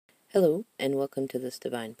Hello, and welcome to this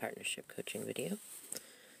Divine Partnership Coaching video.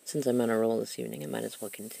 Since I'm on a roll this evening, I might as well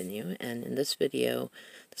continue. And in this video,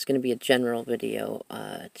 there's going to be a general video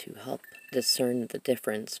to help discern the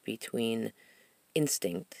difference between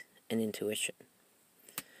instinct and intuition.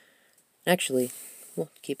 Actually,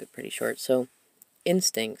 we'll keep it pretty short. So,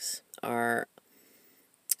 instincts are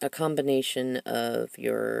a combination of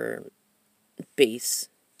your base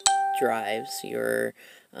drives, your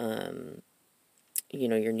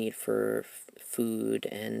your need for food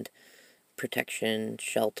and protection,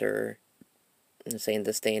 shelter, say in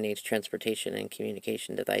this day and age, transportation and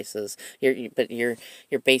communication devices,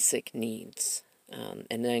 your basic needs,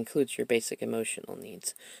 and that includes your basic emotional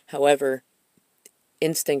needs. However,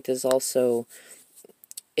 instinct is also,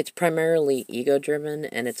 it's primarily ego-driven,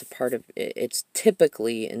 and it's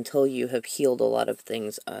typically, until you have healed a lot of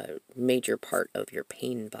things, a major part of your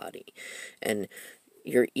pain body. And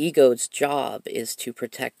your ego's job is to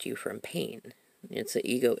protect you from pain. It's the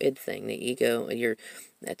ego-id thing.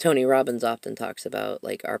 Tony Robbins often talks about,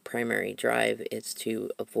 like, our primary drive is to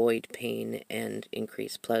avoid pain and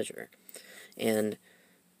increase pleasure. And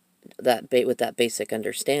with that basic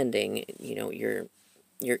understanding, your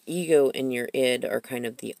ego and your id are kind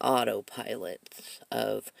of the autopilot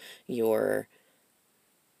of your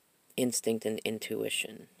instinct and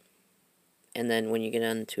intuition. And then when you get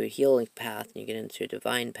into a healing path, and you get into a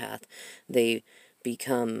divine path, they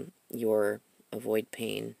become your avoid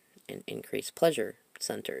pain and increase pleasure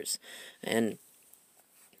centers. And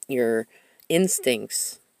your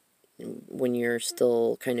instincts, when you're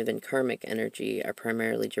still kind of in karmic energy, are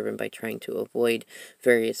primarily driven by trying to avoid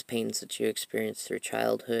various pains that you experience through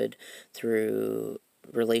childhood, through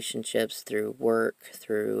relationships, through work,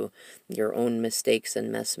 through your own mistakes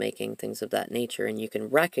and mess making, things of that nature. And you can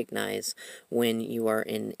recognize when you are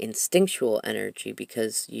in instinctual energy,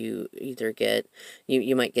 because you either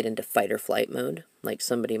you might get into fight or flight mode. Like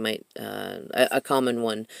somebody might, a common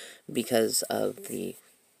one because of the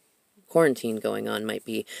quarantine going on might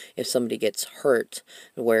be if somebody gets hurt,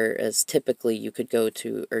 whereas typically you could go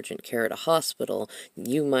to urgent care at a hospital,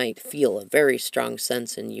 you might feel a very strong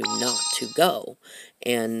sense in you not to go.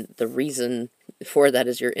 And the reason for that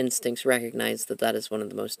is your instincts recognize that that is one of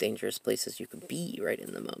the most dangerous places you could be right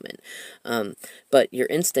in the moment. But your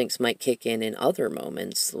instincts might kick in other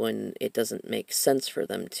moments when it doesn't make sense for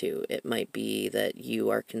them to. It might be that you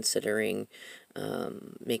are considering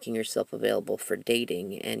making yourself available for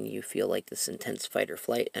dating, and you feel like this intense fight or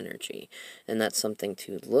flight energy. And that's something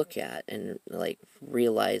to look at and like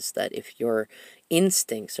realize that if your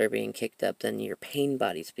instincts are being kicked up, then your pain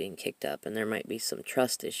body's being kicked up, and there might be some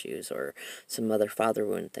trust issues or some mother-father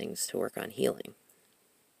wound things to work on healing.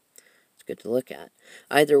 It's good to look at.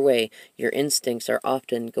 Either way, your instincts are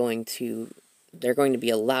often they're going to be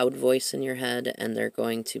a loud voice in your head, and they're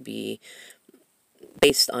going to be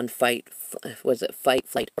based on fight, flight,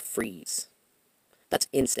 or freeze. That's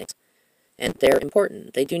instincts. And they're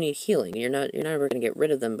important. They do need healing. You're not ever going to get rid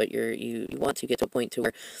of them, but you want to get to a point to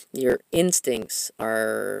where your instincts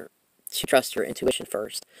are to trust your intuition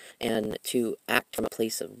first, and to act from a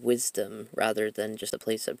place of wisdom rather than just a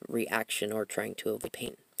place of reaction or trying to avoid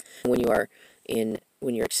pain. When you're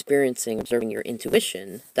observing your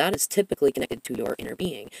intuition, that is typically connected to your inner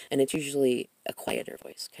being, and it's usually a quieter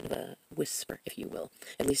voice, kind of a whisper, if you will.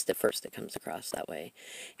 At least at first it comes across that way.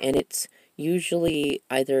 And it's usually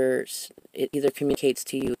it either communicates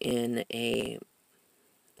to you in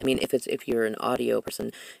if you're an audio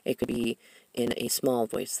person, it could be in a small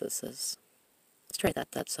voice that says, "Let's try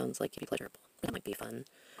that. That sounds like it'd be pleasurable. That might be fun.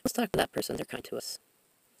 Let's talk to that person. They're kind to us."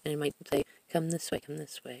 And it might say, "Come this way, come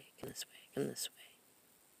this way, come this way, come this way.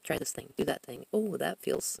 Try this thing, do that thing. Oh, that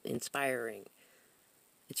feels inspiring."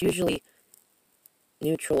 It's usually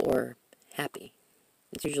neutral or happy.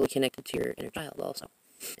 It's usually connected to your inner child also.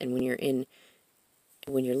 And when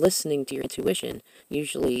you're listening to your intuition,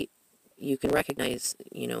 usually you can recognize,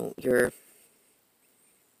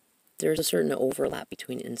 there's a certain overlap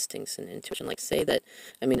between instincts and intuition. Like, say that,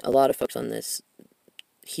 a lot of folks on this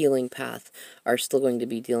healing path are still going to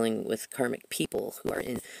be dealing with karmic people who are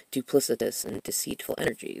in duplicitous and deceitful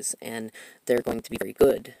energies, and they're going to be very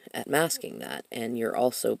good at masking that. And you're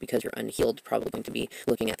also, because you're unhealed, probably going to be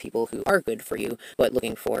looking at people who are good for you, but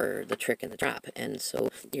looking for the trick and the trap. And so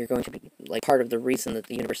you're going to be, like, part of the reason that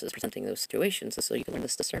the universe is presenting those situations is so you can learn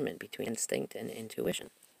this discernment between instinct and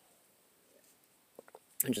intuition,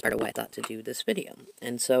 which is part of why I thought to do this video.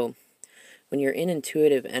 And so when you're in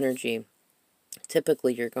intuitive energy,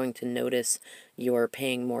 typically you're going to notice you're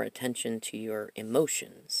paying more attention to your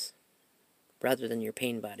emotions rather than your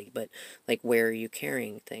pain body. But, like, where are you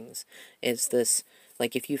carrying things? Is this,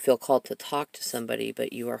 Like if you feel called to talk to somebody,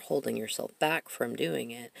 but you are holding yourself back from doing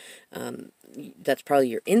it, that's probably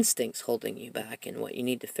your instincts holding you back. And what you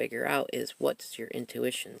need to figure out is, what does your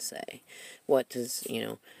intuition say? What does,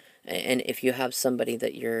 and if you have somebody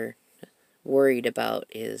that you're worried about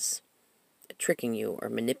is tricking you or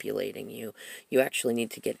manipulating you, you actually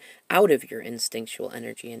need to get out of your instinctual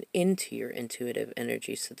energy and into your intuitive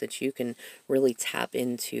energy, so that you can really tap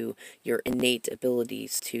into your innate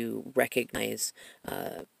abilities to recognize,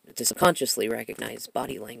 to subconsciously recognize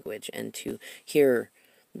body language, and to hear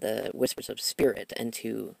the whispers of spirit, and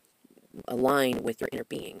to align with your inner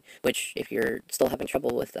being. Which, if you're still having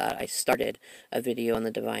trouble with that, I started a video on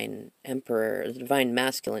the Divine Emperor, the Divine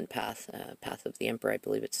Masculine path, Path of the Emperor. I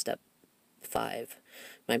believe it's step 5,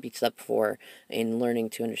 might be step 4, in learning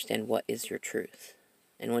to understand what is your truth.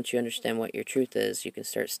 And once you understand what your truth is, you can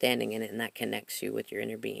start standing in it, and that connects you with your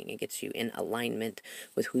inner being. It gets you in alignment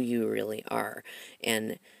with who you really are.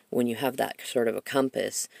 And when you have that sort of a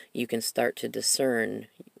compass, you can start to discern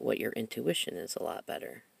what your intuition is a lot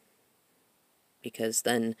better. Because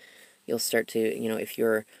then you'll start to, if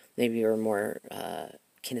you're more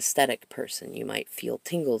kinesthetic person, you might feel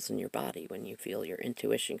tingles in your body when you feel your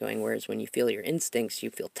intuition going, whereas when you feel your instincts,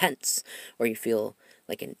 you feel tense, or you feel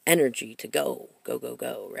like an energy to go,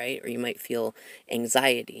 right? Or you might feel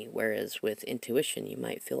anxiety, whereas with intuition, you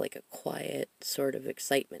might feel like a quiet sort of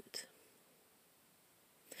excitement.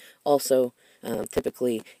 Also,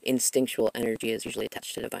 typically, instinctual energy is usually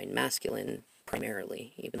attached to divine masculine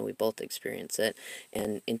primarily, even though we both experience it,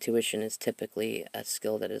 and intuition is typically a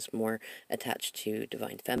skill that is more attached to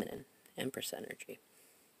divine feminine, empress energy.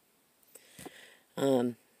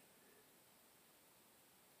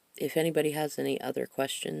 If anybody has any other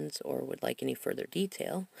questions or would like any further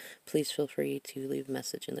detail, please feel free to leave a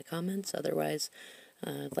message in the comments. Otherwise,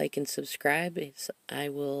 like and subscribe. I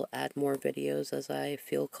will add more videos as I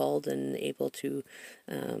feel called and able to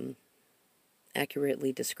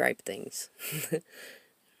accurately describe things.